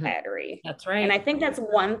battery. That's right. And I think that's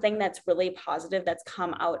one thing that's really positive that's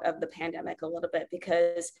come out of the pandemic a little bit,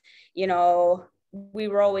 because, we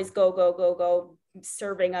were always go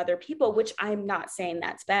serving other people, which I'm not saying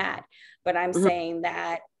that's bad, but I'm saying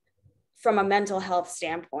that from a mental health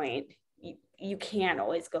standpoint, you can't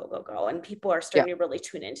always go. And people are starting to really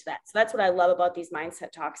tune into that. So that's what I love about these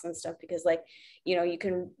mindset talks and stuff, because like, you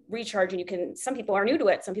can recharge, and some people are new to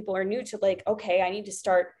it. Some people are new to like, okay, I need to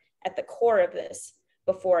start at the core of this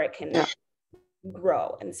before it can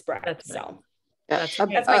grow and spread. That's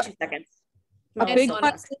my 2 seconds.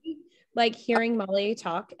 Honestly, like hearing Molly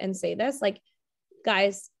talk and say this, like,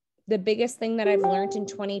 guys, the biggest thing that I've learned in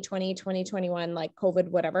 2020, 2021, like COVID,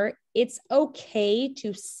 whatever, it's okay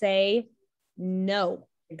to say no.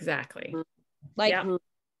 Exactly. Like,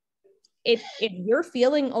 if you're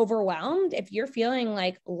feeling overwhelmed, if you're feeling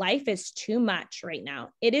like life is too much right now,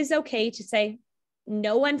 it is okay to say,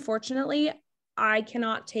 no, unfortunately, I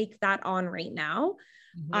cannot take that on right now.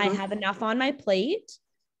 I have enough on my plate.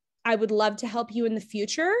 I would love to help you in the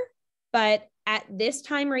future, but at this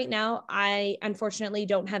time right now, I unfortunately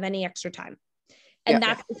don't have any extra time. And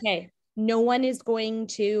that's okay. No one is going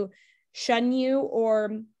to shun you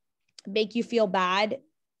or make you feel bad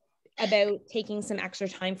about taking some extra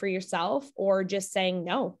time for yourself or just saying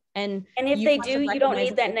no. And if they do, you don't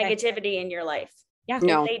need that negativity in your life. Yeah.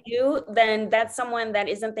 If they do, then that's someone that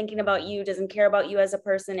isn't thinking about you, doesn't care about you as a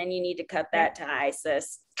person, and you need to cut that tie,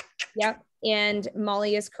 sis. Yep. And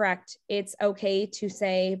Molly is correct. It's okay to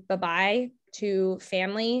say bye-bye to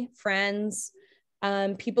family, friends,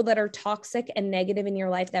 people that are toxic and negative in your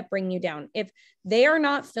life that bring you down. If they are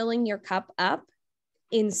not filling your cup up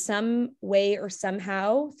in some way or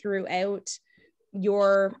somehow throughout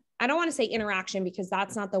your, I don't want to say interaction, because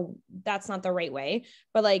that's not the right way,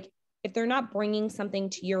 but like, if they're not bringing something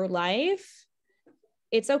to your life,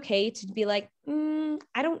 it's okay to be like,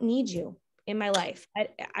 I don't need you in my life.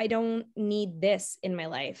 I don't need this in my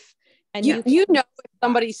life. And you know, if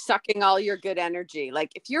somebody's sucking all your good energy,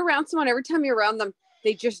 like if you're around someone, every time you're around them,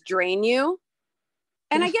 they just drain you.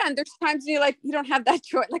 And again, there's times you don't have that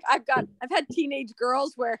joy. Like I've had teenage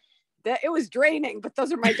girls where it was draining, but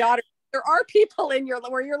those are my daughters. There are people in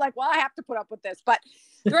where you're like, well, I have to put up with this, but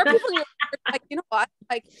there are people in your like, you know what?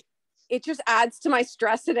 Like, it just adds to my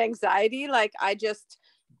stress and anxiety. Like I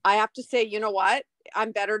have to say, you know what?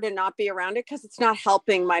 I'm better to not be around it because it's not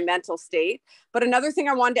helping my mental state. But another thing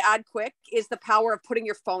I wanted to add quick is the power of putting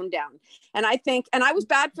your phone down. And I think, and I was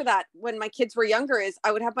bad for that when my kids were younger, is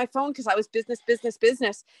I would have my phone because I was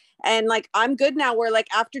business. And like, I'm good now where like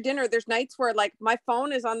after dinner, there's nights where like my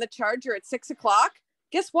phone is on the charger at 6 o'clock.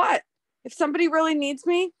 Guess what? If somebody really needs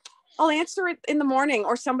me, I'll answer it in the morning,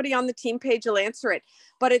 or somebody on the team page will answer it.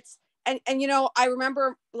 But it's, and you know, I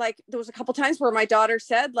remember like there was a couple times where my daughter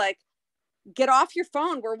said like, get off your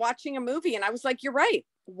phone, we're watching a movie. And I was like, you're right.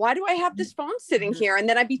 Why do I have this phone sitting here? And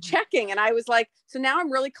then I'd be checking. And I was like, so now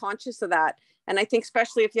I'm really conscious of that. And I think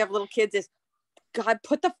especially if you have little kids is, God,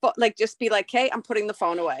 put the phone, like just be like, hey, I'm putting the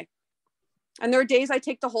phone away. And there are days I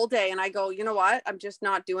take the whole day and I go, you know what? I'm just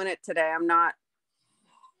not doing it today. I'm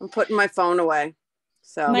putting my phone away.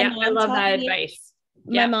 So My Yeah, I mom love taught that me- advice.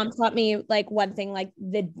 My mom taught me like one thing, like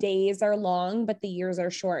the days are long, but the years are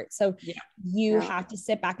short. So Yeah. you Yeah. have to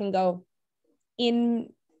sit back and go,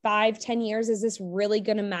 in 5-10 years, is this really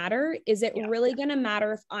going to matter? Is it really going to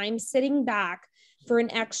matter if I'm sitting back for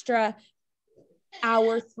an extra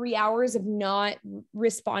hour, 3 hours of not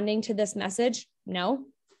responding to this message? No.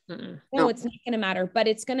 Mm-mm. No, it's not going to matter, but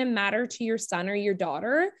it's going to matter to your son or your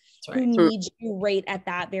daughter That's who right. needs you right at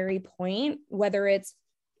that very point, whether it's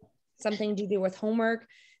something to do with homework,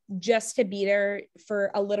 just to be there for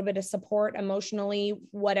a little bit of support emotionally,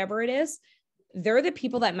 whatever it is. They're the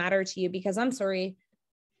people that matter to you, because I'm sorry,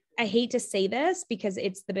 I hate to say this because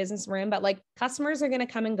it's the business we're in, but like customers are going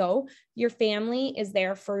to come and go. Your family is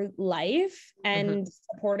there for life, and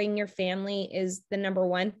supporting your family is the number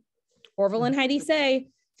one. Orville and Heidi say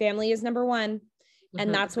family is number one.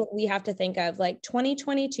 And that's what we have to think of. Like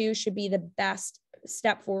 2022 should be the best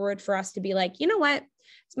step forward for us to be like, you know what?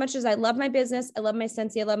 As much as I love my business, I love my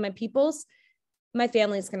Scentsy, I love my peoples, my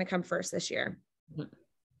family is going to come first this year.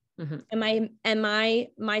 And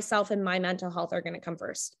myself and my mental health are going to come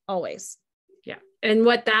first, always. Yeah. And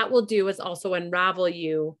what that will do is also unravel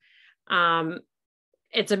you.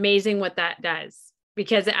 It's amazing what that does,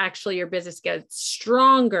 because actually your business gets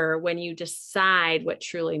stronger when you decide what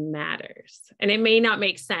truly matters. And it may not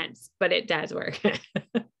make sense, but it does work.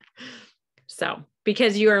 So,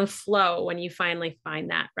 because you're in flow when you finally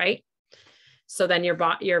find that, right? So then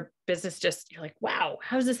your business just, you're like, wow,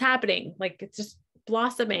 how's this happening? Like, it's just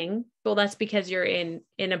blossoming. Well, that's because you're in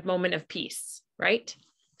a moment of peace, right?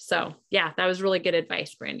 So yeah, that was really good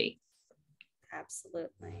advice, Brandy.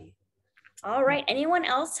 Absolutely. All right. Anyone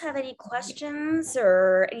else have any questions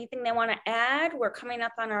or anything they want to add? We're coming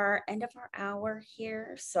up on our end of our hour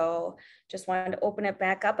here. So just wanted to open it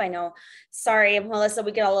back up. I know, sorry, Melissa,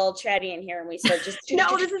 we get a little chatty in here and we said just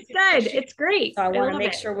no, this is good. It's great. So I want to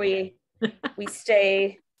make sure we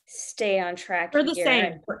stay on track. We're the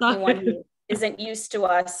same. For anyone who isn't used to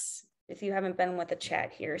us, if you haven't been with the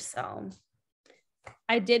chat here. So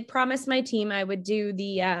I did promise my team I would do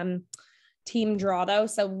the team draw though.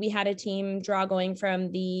 So we had a team draw going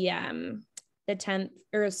from the 10th,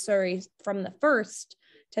 or sorry, from the 1st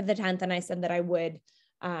to the 10th. And I said that I would.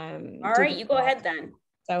 All right, you go ahead then.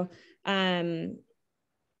 So am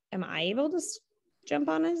I able to jump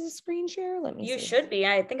on as a screen share? Let me see. You should be.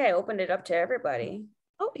 I think I opened it up to everybody.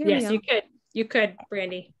 Oh, here we go. Yes, you could,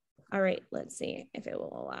 Brandy. All right, let's see if it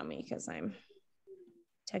will allow me, because I'm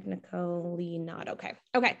technically not. Okay.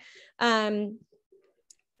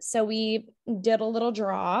 So we did a little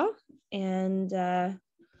draw, and let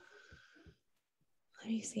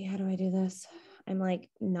me see, how do I do this? I'm like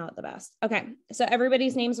not the best. Okay, so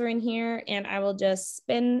everybody's names are in here, and I will just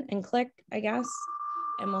spin and click, I guess,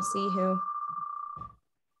 and we'll see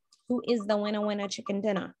who is the winner chicken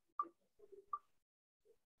dinner.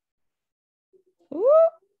 Ooh.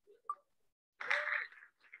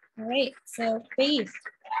 All right, so Faith.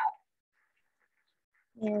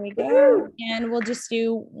 There we go. And we'll just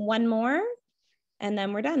do one more and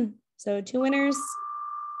then we're done. So 2 winners.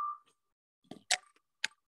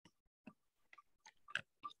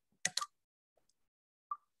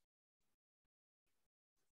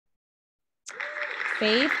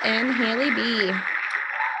 Faith and Haley B.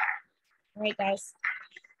 All right, guys.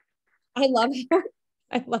 I love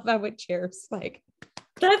how it cheers. Like,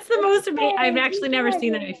 that's the most amazing. I've actually never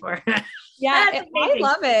seen that before. Yeah, I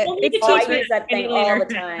love it. I use that thing all the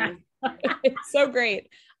time. It's so great.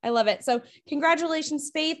 I love it. So congratulations,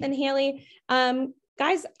 Faith and Haley.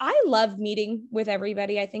 Guys, I love meeting with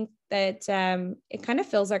everybody. I think that it kind of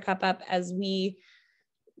fills our cup up as we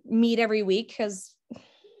meet every week, because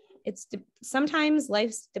sometimes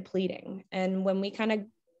life's depleting. And when we kind of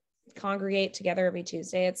congregate together every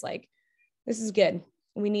Tuesday, it's like, this is good.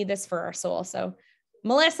 We need this for our soul. So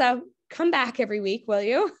Melissa, come back every week, will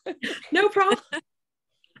you? No problem.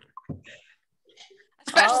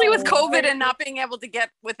 Especially with COVID and not being able to get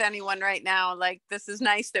with anyone right now. Like, this is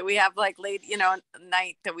nice that we have like late,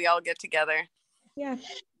 night that we all get together. Yeah.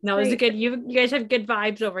 No, it's good. You guys have good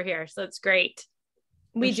vibes over here. So it's great.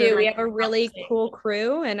 We do. We have a really cool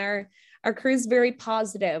crew, and our crew's very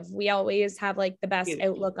positive. We always have like the best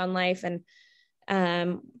outlook on life,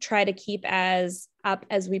 and try to keep as up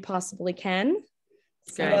as we possibly can.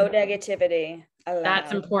 So no negativity allowed.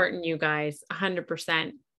 That's important, you guys.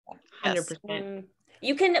 100%. 100%.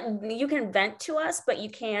 You can vent to us, but you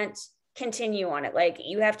can't continue on it. Like,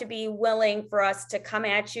 you have to be willing for us to come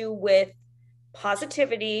at you with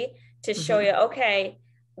positivity to show you, okay,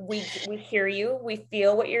 we hear you, we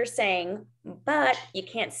feel what you're saying, but you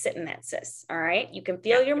can't sit in that, sis. All right. You can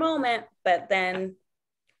feel your moment, but then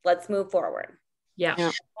let's move forward. Yeah.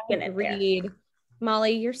 Get it there. Agreed.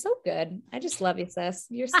 Molly, you're so good. I just love you, sis.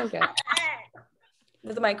 You're so good.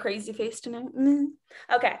 With my crazy face tonight.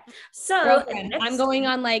 Okay. So Girlfriend, I'm going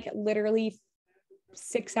on like literally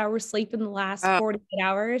 6 hours sleep in the last 48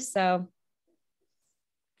 hours. So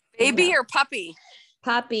Baby or puppy?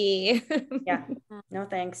 puppy. Yeah. No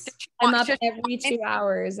thanks. I'm up every 2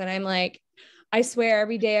 hours and I'm like, I swear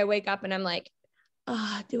every day I wake up and I'm like,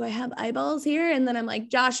 do I have eyeballs here? And then I'm like,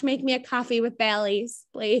 Josh, make me a coffee with Baileys,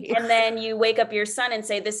 please. And then you wake up your son and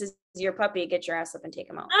say, this is your puppy. Get your ass up and take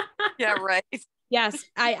him out. Yeah, right. Yes,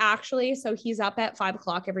 so he's up at 5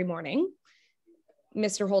 o'clock every morning,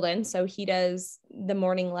 Mr. Holden. So he does the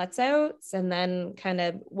morning lets outs and then kind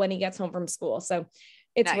of when he gets home from school. So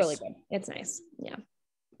it's Nice. really good. It's nice. Yeah.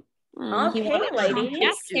 Okay, ladies.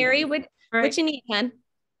 Yes, Carrie, what you need, Ken?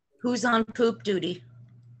 Who's on poop duty?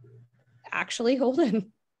 Actually,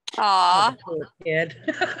 Holden. Aw. Poor kid.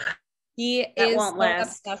 He That is won't so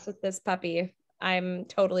last. obsessed with this puppy. I'm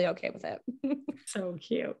totally okay with it. So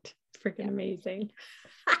cute. It's freaking amazing.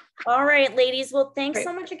 All right, ladies. Well, thanks Great.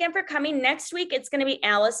 so much again for coming. Next week, it's going to be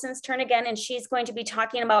Allison's turn again, and she's going to be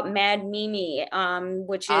talking about Mad Mimi,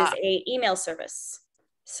 which is a email service.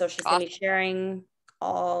 So she's going to be sharing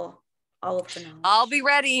all of her knowledge. I'll be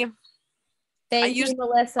ready. Thank you,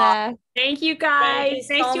 Melissa. Thank you Thank guys.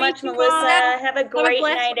 you Nice so to much, meet you Melissa. all. Have a great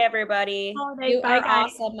blessed night, everybody. holiday. You Bye, are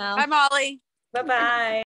guys. awesome, Mel. Bye, Molly. Bye-bye.